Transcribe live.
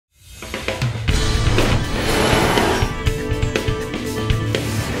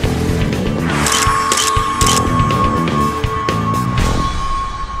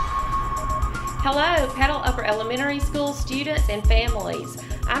elementary school students and families.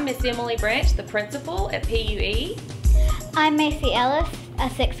 I'm Miss Emily Branch, the principal at PUE. I'm Macy Ellis, a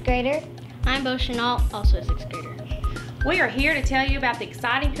 6th grader. I'm Bo Chenault, also a 6th grader. We are here to tell you about the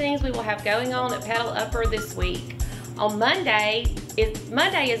exciting things we will have going on at Petal Upper this week. On Monday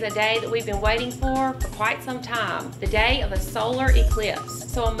is a day that we've been waiting for quite some time, the day of a solar eclipse.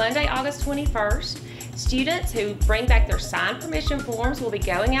 So on Monday, August 21st, students who bring back their signed permission forms will be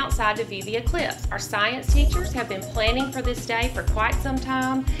going outside to view the eclipse. Our science teachers have been planning for this day for quite some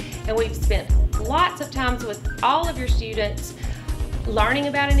time, and we've spent lots of times with all of your students learning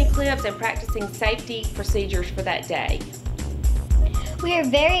about an eclipse and practicing safety procedures for that day. We are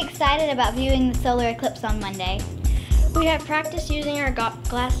very excited about viewing the solar eclipse on Monday. We have practiced using our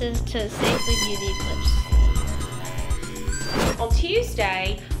glasses to safely view the eclipse. On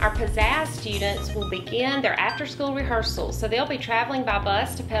Tuesday, our PUES students will begin their after-school rehearsals, so they'll be traveling by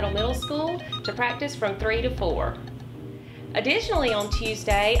bus to Petal Middle School to practice from 3 to 4. Additionally, on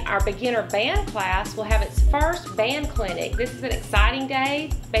Tuesday, our beginner band class will have its first band clinic. This is an exciting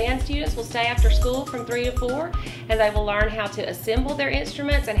day. Band students will stay after school from 3 to 4, and they will learn how to assemble their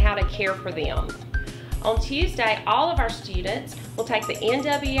instruments and how to care for them. On Tuesday, all of our students will take the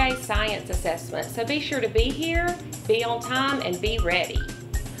NWA science assessment, so be sure to be here, be on time, and be ready.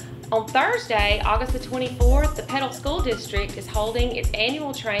 On Thursday, August the 24th, the Petal School District is holding its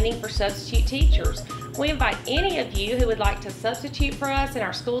annual training for substitute teachers. We invite any of you who would like to substitute for us in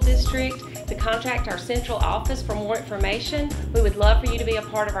our school district to contact our central office for more information. We would love for you to be a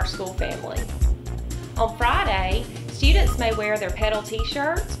part of our school family. On Friday, students may wear their Petal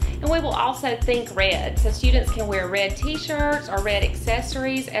t-shirts, and we will also think red, so students can wear red t-shirts or red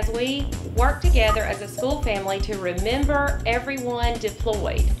accessories as we work together as a school family to remember everyone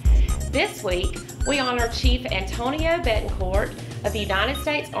deployed. This week, we honor Chief Antonio Betancourt of the United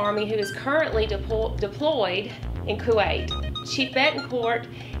States Army, who is currently deployed in Kuwait. Chief Betancourt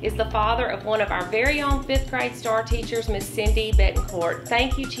is the father of one of our very own 5th grade star teachers, Miss Cindy Betancourt.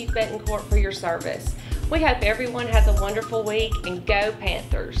 Thank you, Chief Betancourt, for your service. We hope everyone has a wonderful week, and go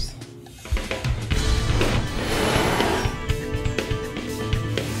Panthers!